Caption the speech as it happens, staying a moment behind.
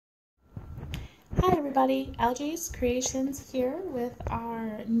Hi everybody, LJ's Creations here with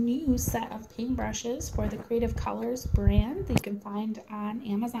our new set of paintbrushes for the Creative Colors brand that you can find on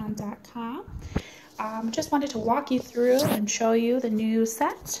Amazon.com. Just wanted to walk you through and show you the new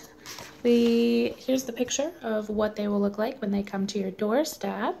set. Here's the picture of what they will look like when they come to your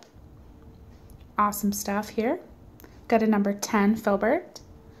doorstep. Awesome stuff here. Got a number 10 filbert,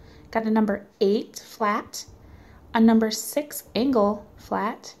 got a number 8 flat, a number 6 angle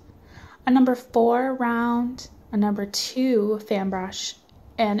flat, a number 4 round, a number 2 fan brush,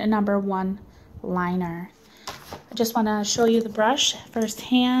 and a number 1 liner. I just want to show you the brush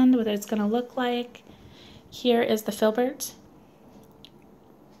firsthand, what it's going to look like. Here is the filbert.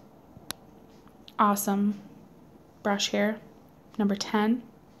 Awesome brush here, number 10.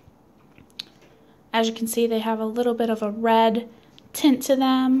 As you can see, they have a little bit of a red tint to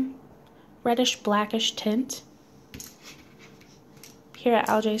them, reddish blackish tint. Here at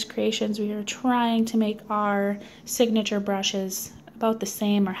LJ's Creations, we are trying to make our signature brushes about the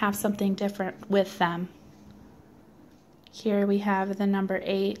same or have something different with them. Here we have the number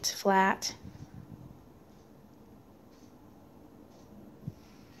 8 flat.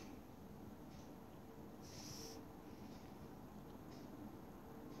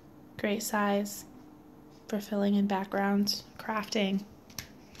 Great size for filling in backgrounds, crafting.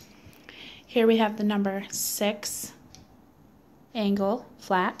 Here we have the number 6 angle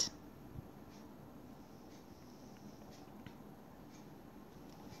flat.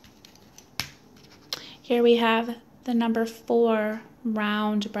 Here we have the number 4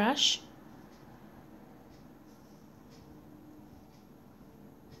 round brush.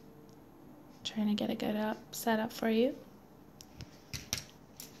 Trying to get a good setup for you.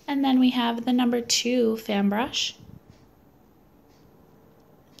 And then we have the number 2 fan brush.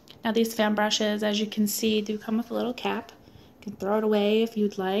 Now these fan brushes, as you can see, do come with a little cap. You can throw it away if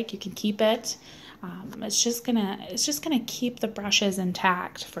you'd like. You can keep it. It's just gonna keep the brushes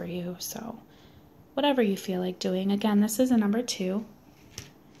intact for you. So whatever you feel like doing. Again, this is a number 2,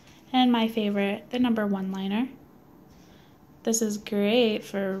 and my favorite, the number 1 liner. This is great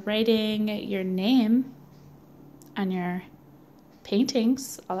for writing your name on your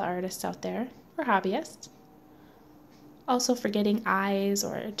paintings, all the artists out there, or hobbyists. Also for getting eyes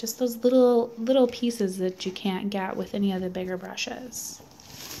or just those little pieces that you can't get with any of the bigger brushes.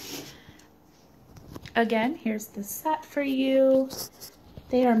 Again, here's the set for you.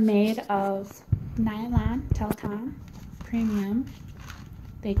 They are made of nylon, telecom, premium.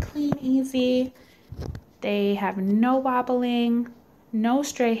 They clean easy. They have no wobbling, no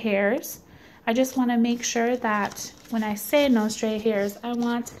stray hairs. I just want to make sure that when I say no stray hairs, I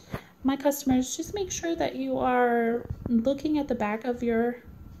want my customers just make sure that you are looking at the back of your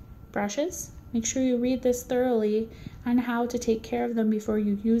brushes. Make sure you read this thoroughly on how to take care of them before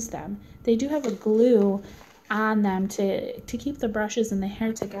you use them. They do have a glue on them to keep the brushes and the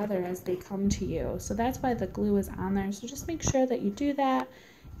hair together as they come to you. So that's why the glue is on there. So just make sure that you do that,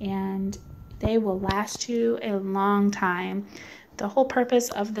 and they will last you a long time. The whole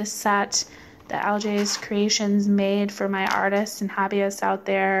purpose of this set that LJ's Creations made for my artists and hobbyists out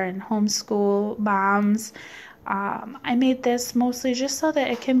there and homeschool moms, I made this mostly just so that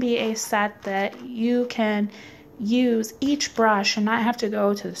it can be a set that you can use each brush and not have to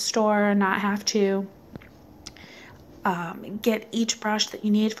go to the store and not have to get each brush that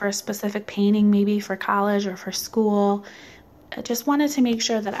you need for a specific painting, maybe for college or for school. I just wanted to make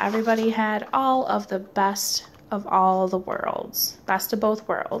sure that everybody had all of the best of all the worlds, best of both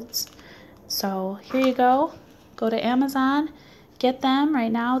worlds. So here you go. Go to Amazon, get them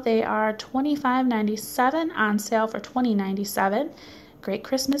right now. They are $25.97 on sale for $20.97. Great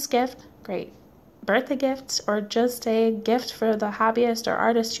Christmas gift, great birthday gift, or just a gift for the hobbyist or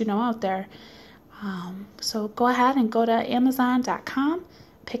artist you know out there. So go ahead and go to Amazon.com,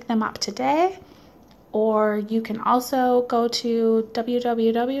 pick them up today. Or you can also go to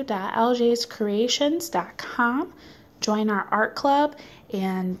www.ljscreations.com, join our art club,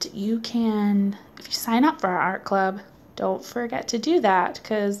 and you can, if you sign up for our art club, don't forget to do that,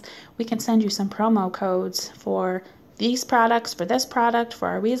 because we can send you some promo codes for these products, for this product, for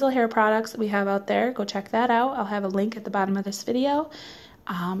our weasel hair products that we have out there. Go check that out. I'll have a link at the bottom of this video,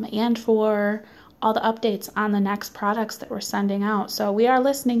 and for all the updates on the next products that we're sending out. So we are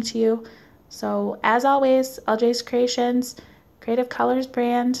listening to you. So as always, LJ's Creations, Creative Colors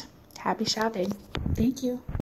brand, happy shopping. Thank you.